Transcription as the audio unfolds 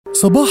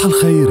صباح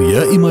الخير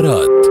يا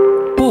إمارات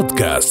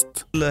بودكاست.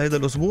 هذا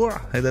الأسبوع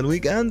هذا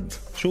الويك أند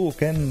شو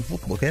كان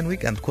فوتبول، كان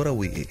ويك أند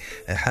كروي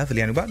حافل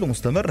يعني بعده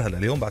مستمر. هلا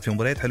اليوم بعد في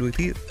مباريات حلوة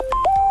كتير.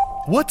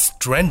 What's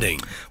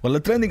trending؟ ولا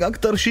تريندينج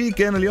أكتر شيء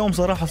كان اليوم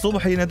صراحة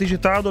صبحي نتيجة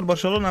تعادل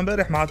برشلونة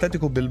امبارح مع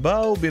أتلتيكو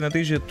بالباو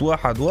بنتيجة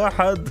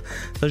 1-1.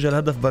 سجل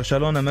هدف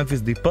برشلونة منفس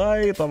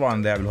ديباي، طبعا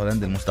اللاعب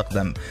الهولندي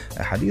المستخدم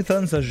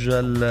حديثا،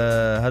 سجل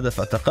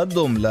هدف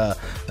التقدم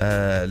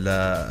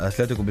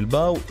لأتلتيكو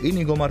بالباو.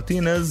 إنيغو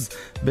مارتينيز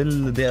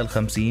بالدقيقة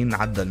 50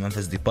 عدل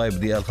منفس ديباي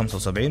بالدقيقة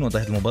 75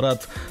 وانتهت المباراة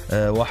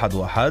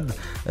 1-1.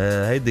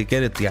 هيدي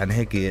كانت يعني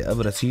هيك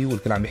أبرز شيء،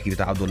 والكل عم يحكي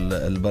بتعادل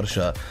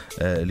البرشا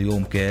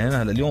اليوم. كان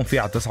هلا اليوم في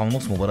على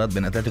 9:30 مباراة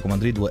بين أتلتيكو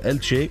مدريد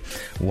وإلتشي،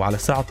 وعلى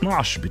الساعة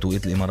 12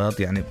 بتوقيت الإمارات،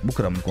 يعني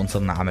بكرة بنكون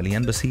صرنا عمليا،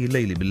 بس هي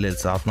الليلة بالليل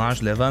الساعة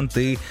 12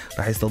 ليفانتي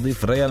رح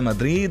يستضيف ريال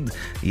مدريد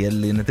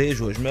يلي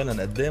نتائجه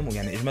إجمالا قدامه،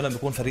 يعني إجمالا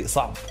بيكون فريق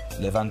صعب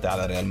ليفانتي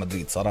على ريال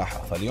مدريد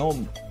صراحة.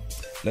 فاليوم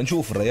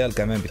لنشوف الريال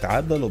كمان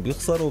بيتعادل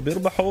وبيخسر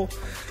وبيربحوا،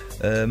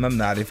 ما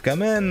بنعرف.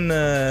 كمان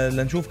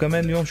لنشوف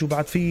كمان اليوم شو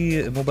بعد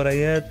في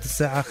مباريات.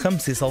 الساعة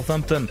 5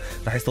 ساوثامبتون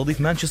رح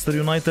يستضيف مانشستر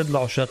يونايتد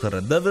لعشاق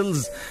الريد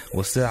ديفلز،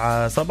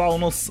 والساعة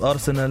 7:30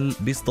 أرسنال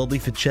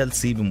بيستضيف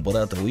تشيلسي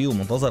بمباراة قوية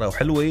ومنتظرة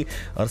وحلوة.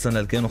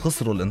 أرسنال كانوا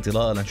خسروا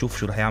الانطلاقة، لنشوف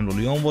شو رح يعملوا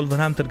اليوم.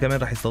 وولفرهامبتون كمان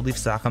رح يستضيف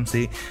الساعة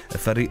 5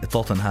 فريق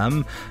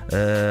توتنهام.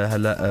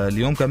 هلا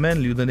اليوم كمان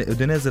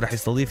اليودينيزي رح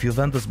يستضيف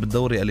يوفنتوس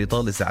بالدوري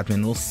الإيطالي الساعة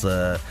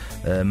 8:30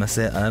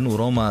 مساء،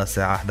 وروما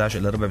الساعة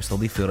 11:15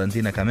 بيستضيف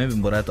فيورنتينا كمان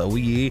بمباراة قوية.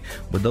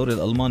 بالدوري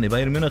الألماني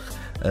بايرن ميونخ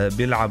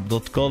بيلعب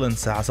ضد كولن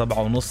الساعة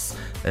 7:30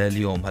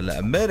 اليوم. هلا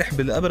امبارح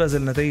بالأبرز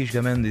النتائج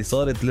كمان اللي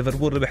صارت،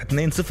 ليفربول ربح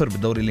 2-0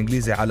 بالدوري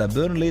الإنجليزي على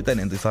بيرنلي،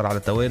 تاني انتصار على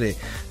التوالي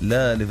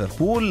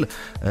لليفربول.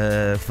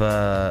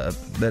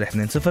 فامبارح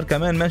 2-0.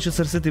 كمان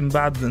مانشستر سيتي من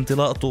بعد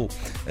انطلاقته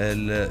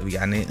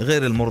يعني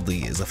غير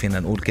المرضي إذا فينا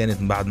نقول،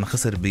 كانت من بعد ما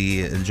خسر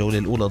بالجولة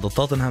الأولى ضد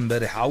توتنهام،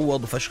 امبارح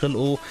عوض وفش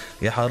خلقه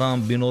يا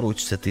حرام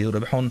بنورويتش سيتي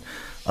وربحهم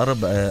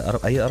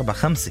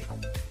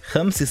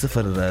 5-0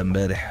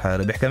 امبارح.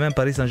 ربح كمان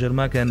باريس سان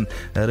جيرمان، كان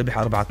ربح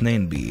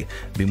 4-2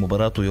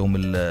 بمباراته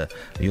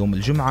يوم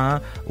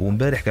الجمعة.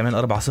 وامبارح كمان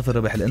 4-0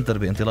 ربح الانتر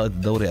بانطلاقة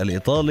الدوري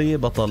الإيطالي،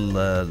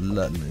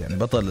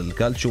 بطل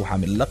الكالتشو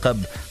وحامل اللقب،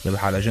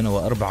 ربح على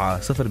جنوا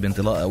 4-0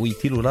 بانطلاقة قوي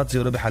كتير.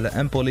 ولاتزيو ربح على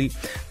امبولي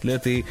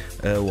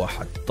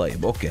 3-1.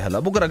 طيب اوكي، هلا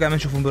بكرة قاعد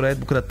نشوف مباريات.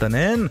 بكرة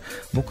التنين،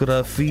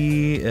 بكرة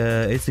في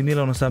اي سي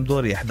ميلان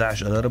وسامدوريا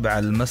 11:15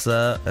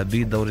 المساء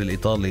بالدوري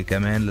الإيطالي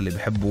كمان للي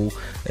بيحبوا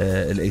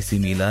الاي سي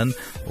ميلان.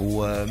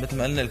 ومثل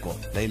ما قلنا لكم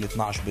ليلة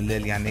 12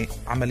 بالليل يعني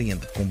عمليا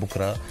بتكون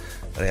بكرة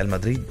ريال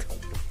مدريد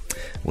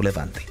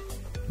وليفانتي.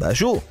 بقى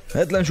شو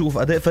هات لنشوف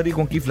أداء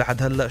فريقكم كيف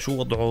لحد هلأ، شو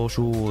وضعه،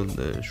 شو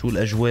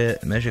الأجواء،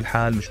 ماشي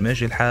الحال مش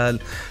ماشي الحال.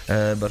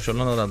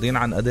 برشلونة راضيين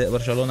عن أداء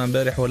برشلونة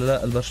امبارح ولا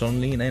لا؟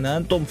 البرشلونيين أين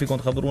أنتم؟ فيكم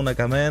تخبرونا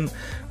كمان،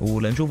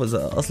 ولنشوف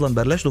إذا أصلا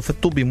بلشتوا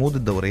فتوا بمود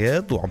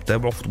الدوريات وعم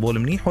تابعوا فوتبول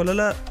منيح ولا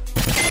لا.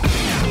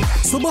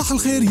 صباح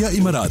الخير يا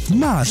إمارات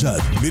مع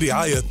جاد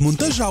برعاية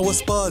منتجع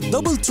وسبا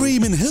دبل تري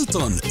من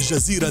هيلتون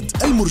جزيرة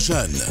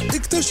المرجان.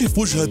 اكتشف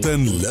وجهة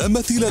لا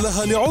مثيل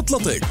لها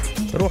لعطلتك.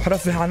 روح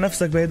رفه عن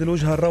نفسك بهذه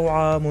الوجهة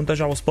الروعة.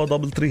 منتجع وسبا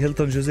دبل تري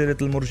هيلتون جزيرة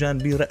المرجان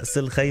برأس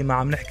الخيمة.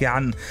 عم نحكي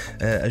عن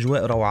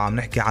أجواء روعة، عم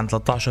نحكي عن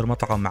 13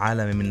 مطعم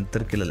عالمي من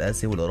التركي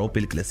للآسي والأوروبي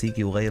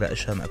الكلاسيكي وغيرها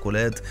أشهى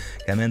مأكولات،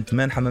 كمان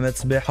 8 حمامات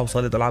سباحة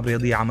وصالة ألعاب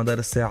رياضية على مدار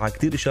الساعة.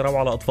 كتير إشي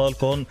روعة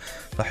لأطفالكم،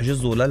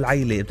 فاحجزوا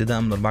للعيلة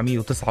ابتداء من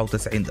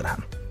 499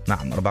 درهم.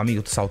 نعم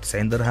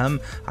 499 درهم،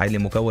 عائلة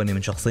مكونة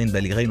من شخصين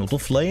بالغين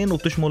وطفلين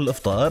وبتشمل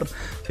الإفطار.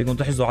 فيكم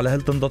تحجزوا على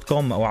hilton.com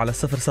أو على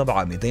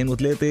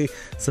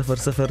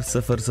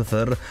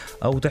 07-203-0000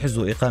 أو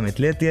تحجزوا إقامة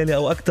 3 ليالي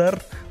أو أكتر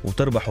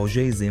وتربحوا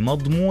جايزة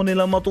مضمونة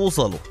لما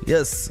توصلوا.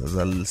 يس،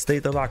 إذا الستي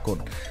تبعكم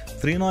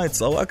 3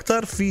 نايتس أو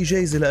أكتر في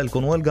جايزة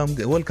لألكم،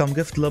 ويلكم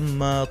جيفت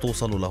لما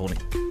توصلوا لهوني.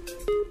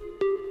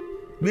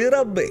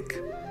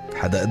 بربك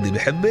حدا قدي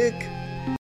بحبك.